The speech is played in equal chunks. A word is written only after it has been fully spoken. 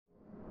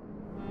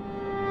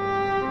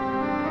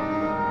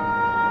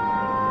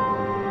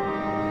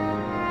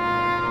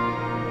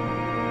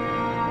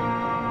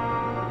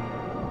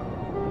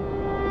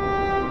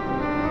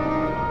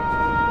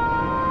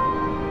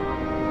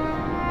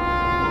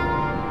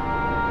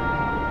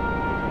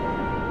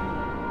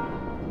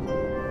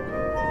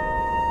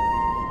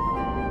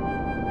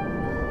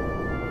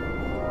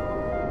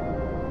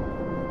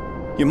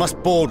You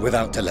must board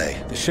without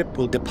delay. The ship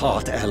will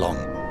depart ere long.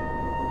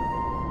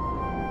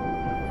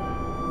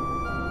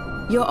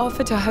 Your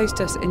offer to host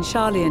us in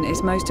Sharlayan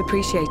is most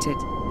appreciated.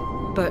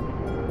 But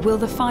will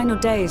the final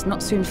days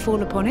not soon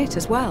fall upon it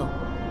as well?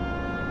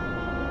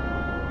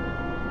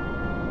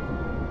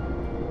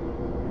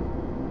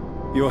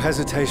 Your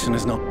hesitation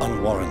is not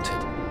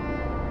unwarranted.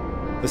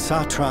 The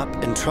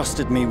satrap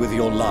entrusted me with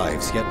your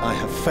lives, yet I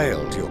have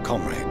failed your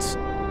comrades.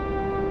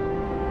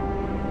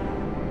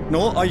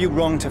 Nor are you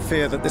wrong to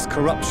fear that this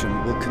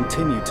corruption will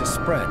continue to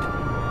spread.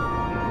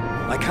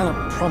 I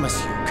cannot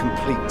promise you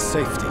complete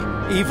safety,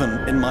 even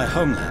in my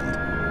homeland.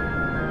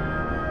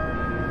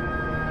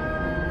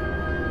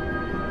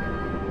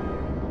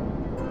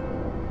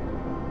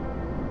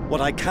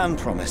 What I can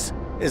promise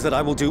is that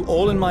I will do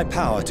all in my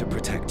power to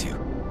protect you.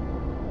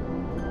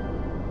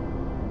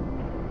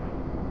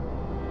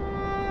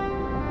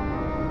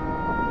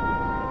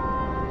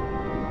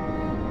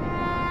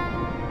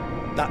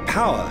 That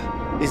power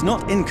is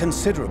not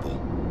inconsiderable.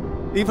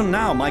 Even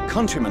now, my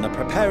countrymen are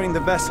preparing the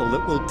vessel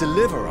that will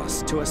deliver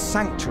us to a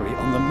sanctuary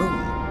on the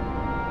moon.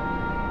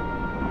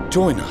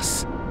 Join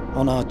us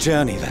on our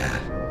journey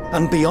there,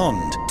 and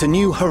beyond, to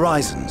new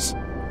horizons.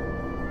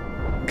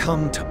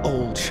 Come to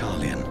old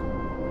Sharlayan,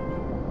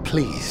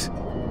 please.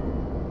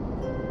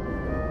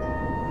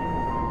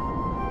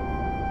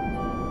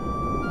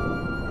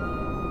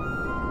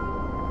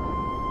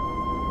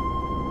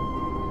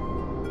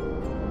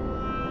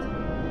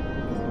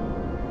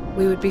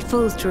 We would be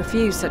fools to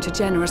refuse such a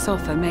generous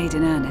offer made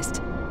in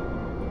earnest.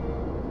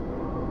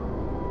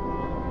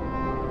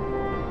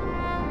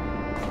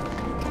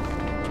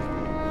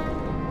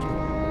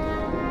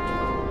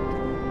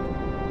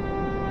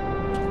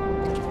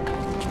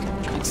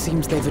 It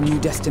seems they've a new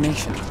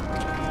destination.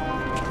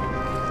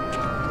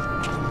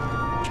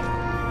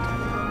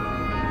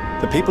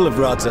 The people of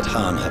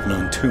Radzat-Han have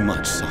known too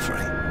much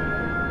suffering.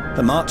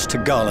 The march to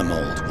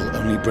Garlemald will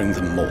only bring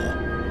them more,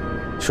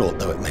 short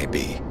though it may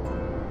be.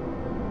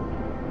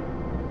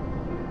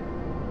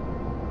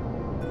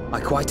 I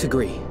quite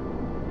agree.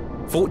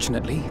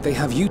 Fortunately, they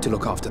have you to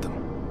look after them.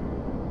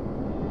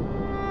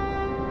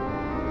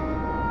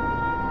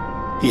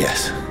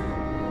 Yes.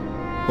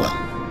 Well.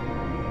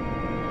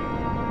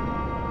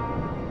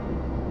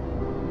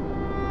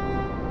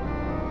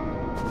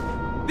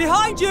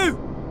 Behind you!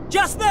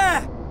 Just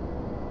there!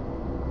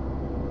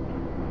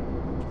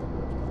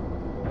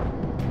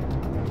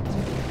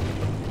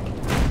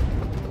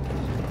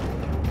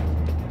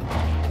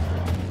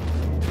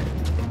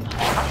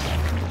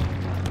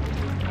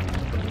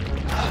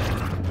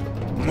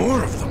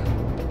 More of them.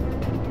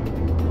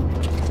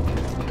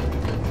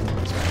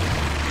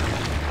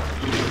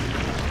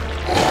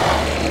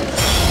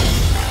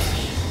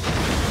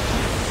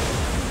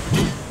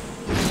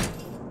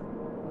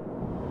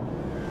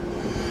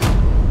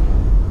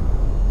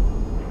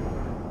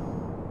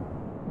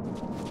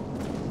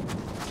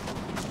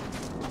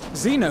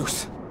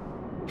 Zenos!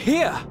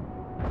 Here!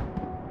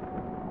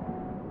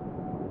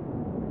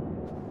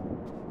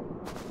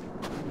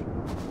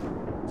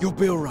 You'll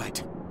be all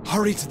right.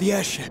 Hurry to the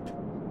airship.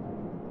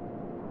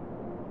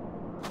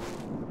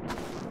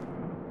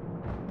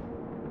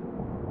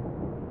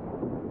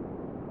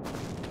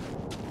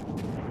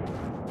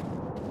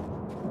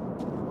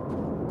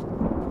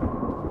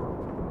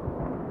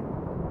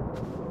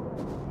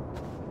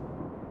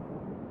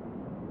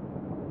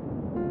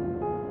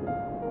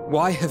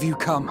 Why have you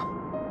come?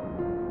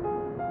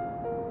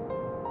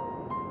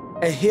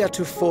 A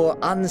heretofore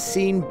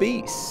unseen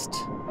beast.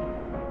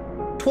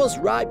 'Twas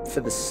ripe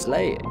for the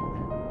slaying.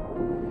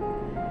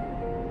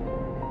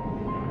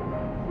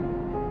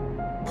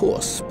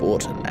 Poor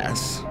sport,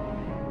 alas.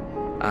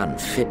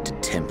 Unfit to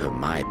temper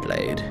my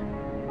blade.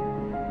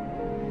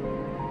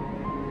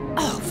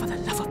 Oh, for the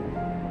love of...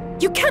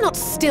 You cannot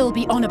still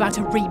be on about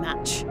a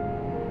rematch.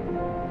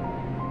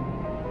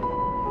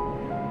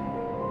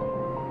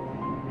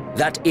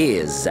 That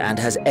is, and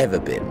has ever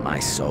been, my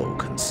sole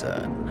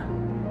concern.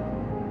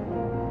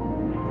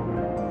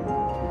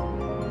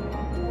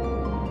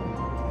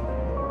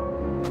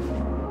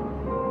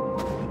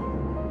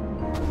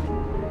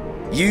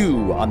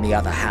 You, on the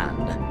other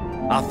hand,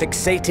 are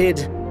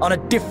fixated on a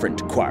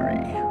different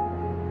quarry.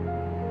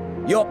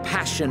 Your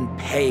passion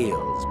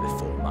pales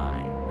before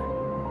mine,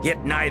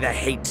 yet neither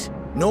hate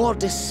nor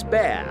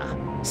despair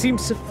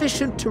seems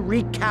sufficient to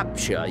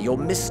recapture your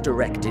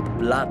misdirected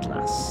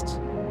bloodlust.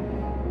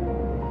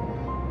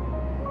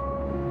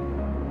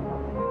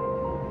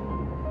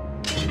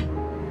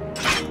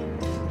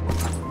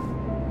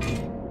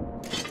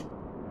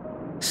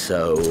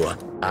 So,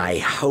 I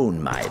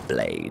hone my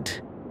blade,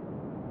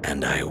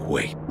 and I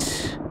wait.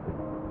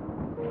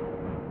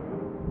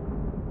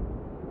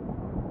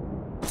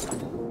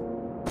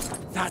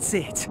 That's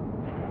it.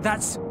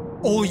 That's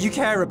all you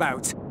care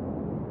about.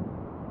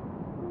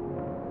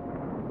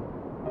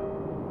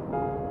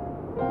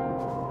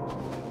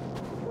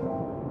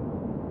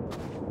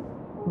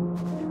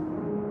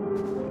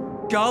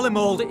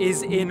 Garlemald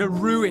is in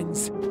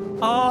ruins.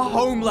 Our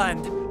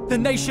homeland, the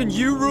nation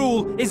you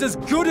rule, is as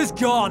good as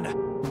gone.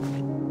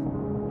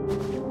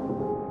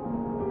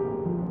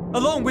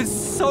 along with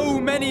so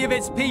many of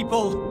its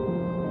people.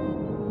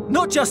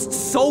 Not just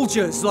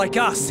soldiers like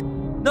us,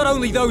 not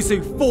only those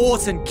who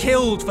fought and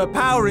killed for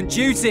power and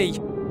duty.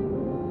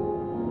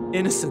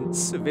 Innocent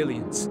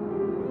civilians.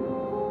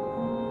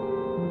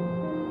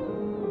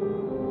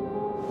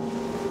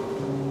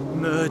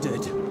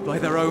 Murdered by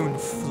their own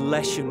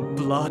flesh and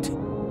blood.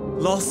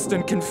 Lost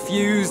and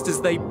confused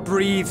as they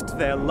breathed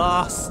their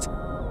last.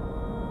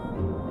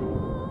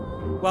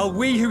 While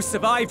we who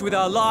survived with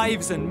our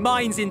lives and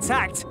minds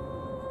intact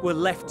were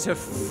left to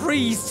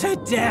freeze to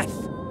death.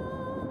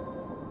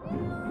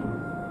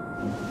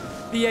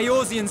 The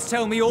Eorzeans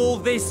tell me all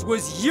this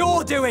was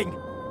your doing!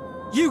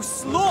 You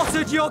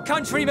slaughtered your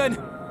countrymen!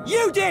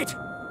 You did!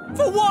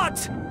 For what?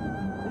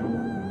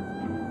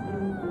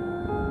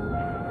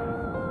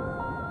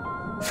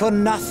 For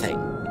nothing,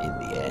 in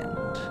the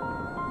end.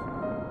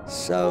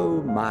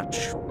 So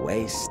much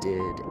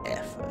wasted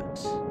effort.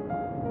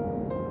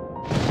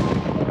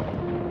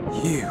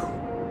 You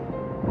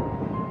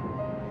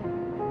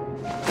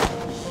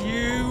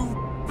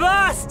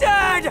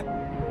bastard!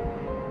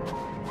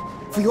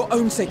 For your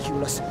own sake,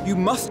 Ulus, you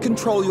must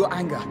control your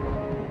anger.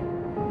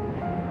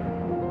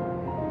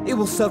 It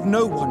will serve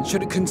no one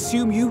should it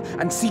consume you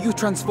and see you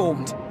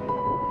transformed.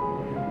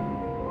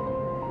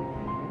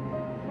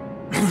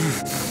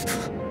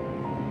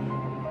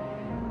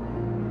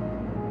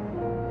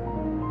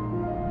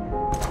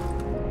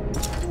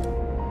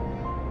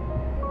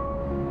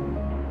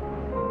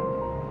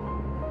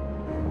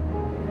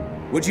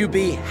 Would you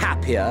be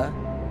happier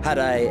had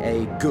I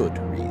a good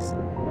reason?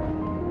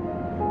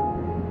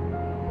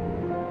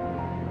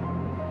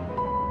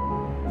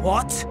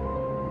 What?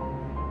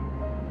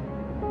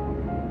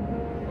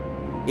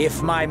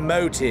 If my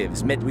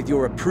motives met with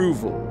your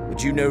approval,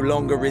 would you no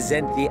longer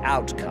resent the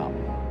outcome?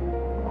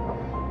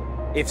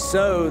 If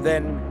so,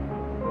 then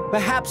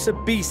perhaps a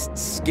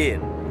beast's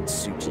skin would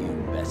suit you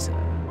better.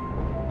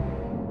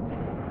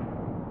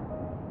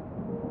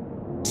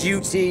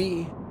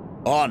 Duty,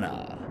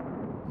 honor,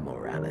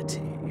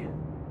 morality.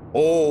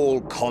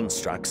 All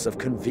constructs of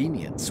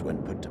convenience when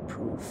put to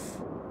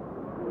proof.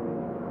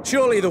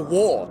 Surely the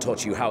war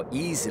taught you how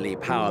easily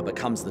power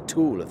becomes the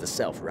tool of the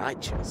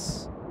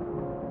self-righteous.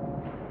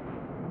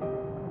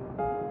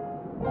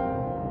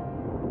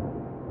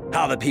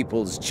 How the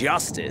people's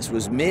justice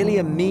was merely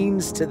a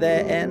means to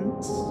their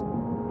ends.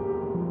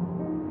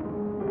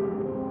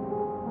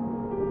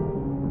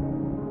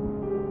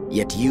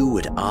 Yet you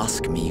would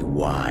ask me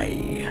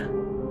why.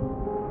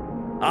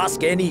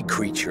 Ask any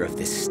creature of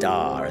this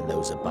star and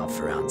those above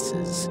for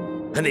answers,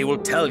 and they will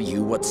tell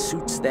you what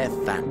suits their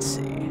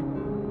fancy.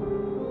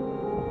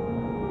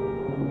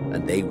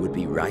 And they would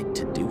be right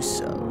to do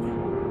so.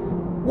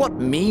 What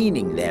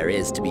meaning there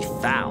is to be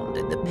found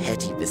in the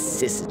petty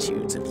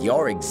vicissitudes of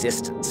your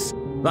existence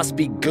must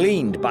be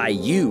gleaned by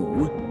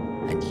you,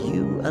 and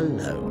you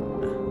alone.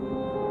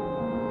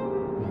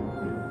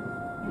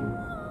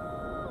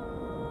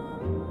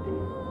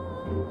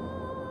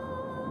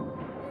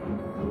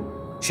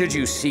 Should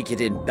you seek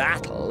it in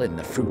battle in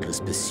the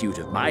fruitless pursuit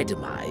of my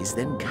demise,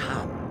 then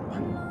come.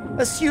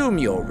 Assume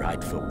your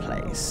rightful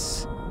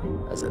place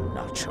as a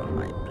notch on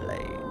my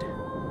blade.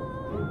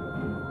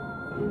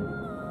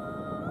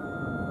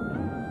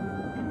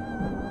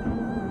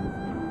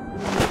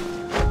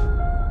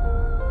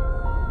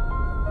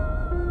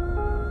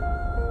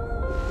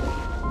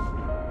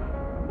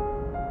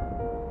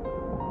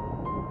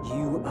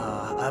 You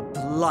are a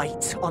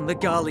blight on the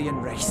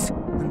Garlean race,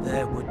 and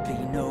there would be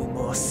no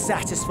more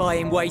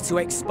satisfying way to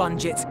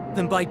expunge it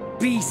than by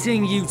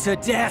beating you to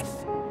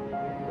death.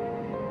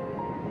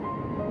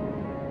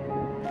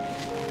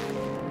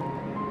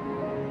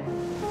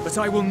 But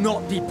I will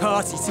not be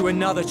party to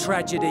another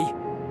tragedy.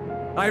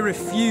 I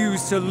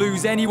refuse to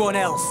lose anyone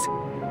else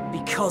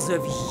because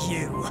of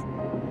you.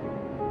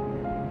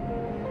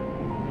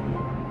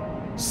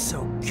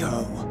 So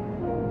go.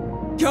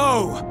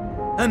 Go!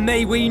 And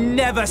may we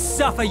never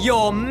suffer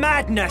your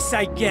madness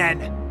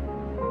again!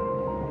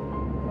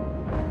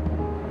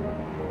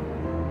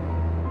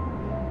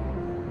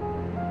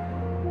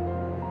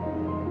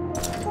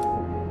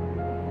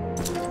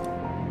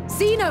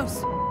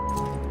 Zenos!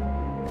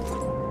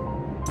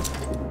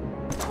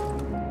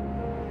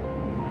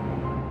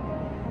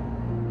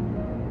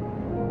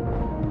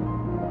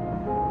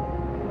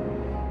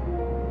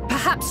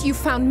 Perhaps you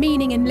found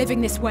meaning in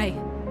living this way.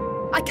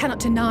 I cannot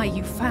deny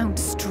you found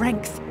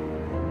strength.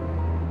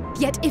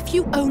 Yet if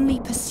you only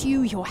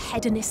pursue your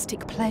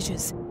hedonistic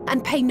pleasures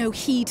and pay no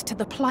heed to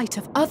the plight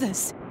of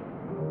others,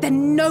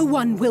 then no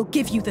one will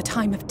give you the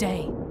time of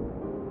day.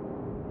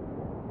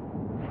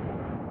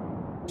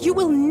 You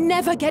will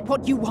never get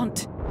what you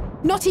want,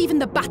 not even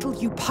the battle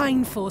you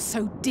pine for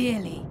so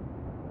dearly.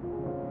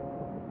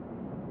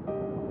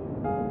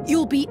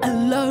 You'll be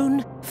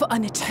alone for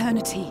an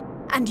eternity,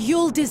 and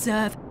you'll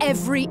deserve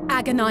every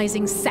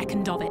agonizing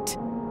second of it.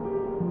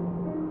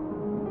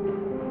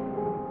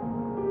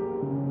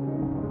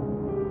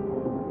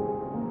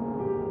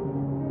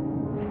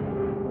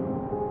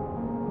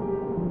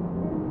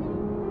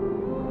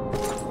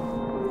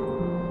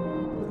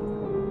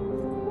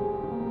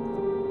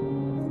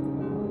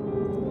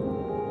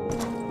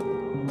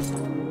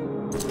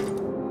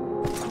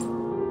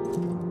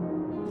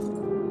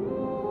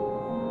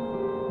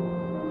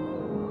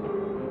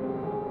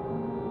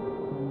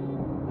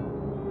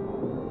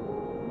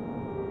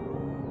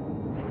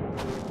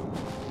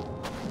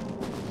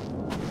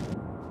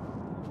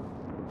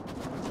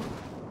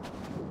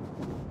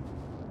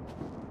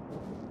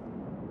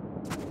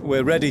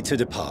 We're ready to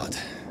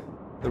depart.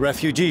 The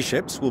refugee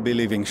ships will be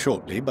leaving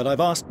shortly, but I've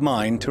asked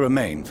mine to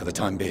remain for the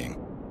time being.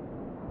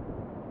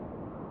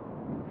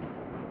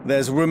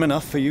 There's room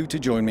enough for you to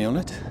join me on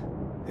it,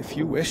 if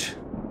you wish.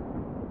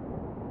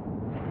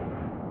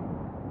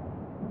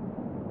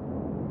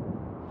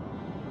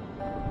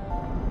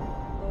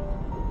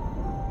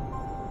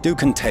 Do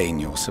contain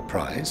your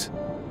surprise.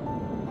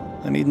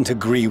 I needn't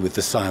agree with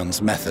the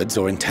Scion's methods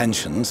or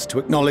intentions to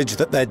acknowledge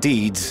that their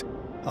deeds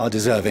are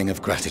deserving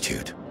of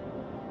gratitude.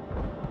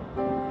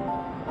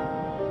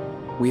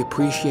 We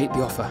appreciate the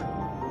offer.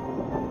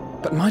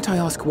 But might I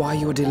ask why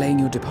you are delaying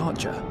your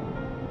departure?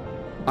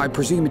 I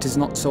presume it is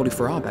not solely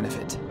for our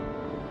benefit.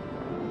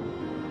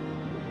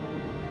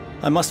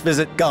 I must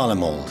visit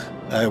Garlemald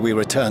ere we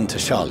return to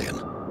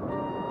Sharlayan.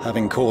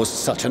 Having caused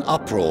such an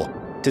uproar,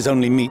 'tis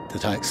only meet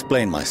that I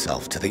explain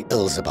myself to the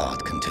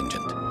Ilzabard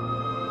contingent.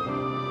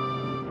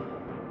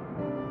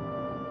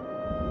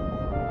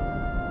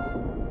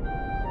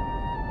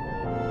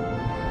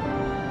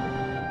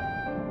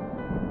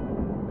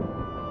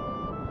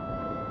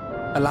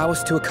 Allow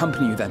us to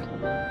accompany you then.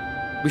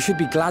 We should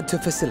be glad to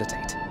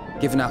facilitate,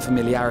 given our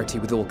familiarity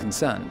with all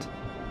concerned.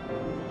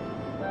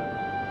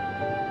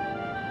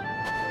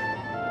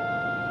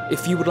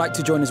 If you would like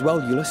to join as well,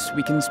 Eulus,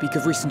 we can speak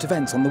of recent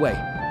events on the way.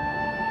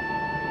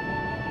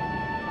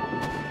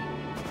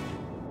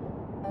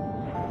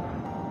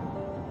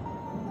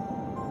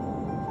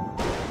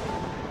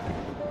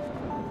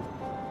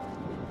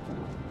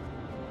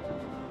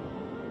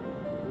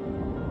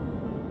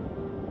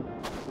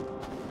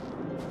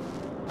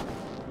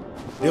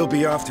 He'll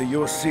be after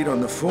your seat on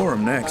the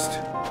forum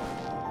next.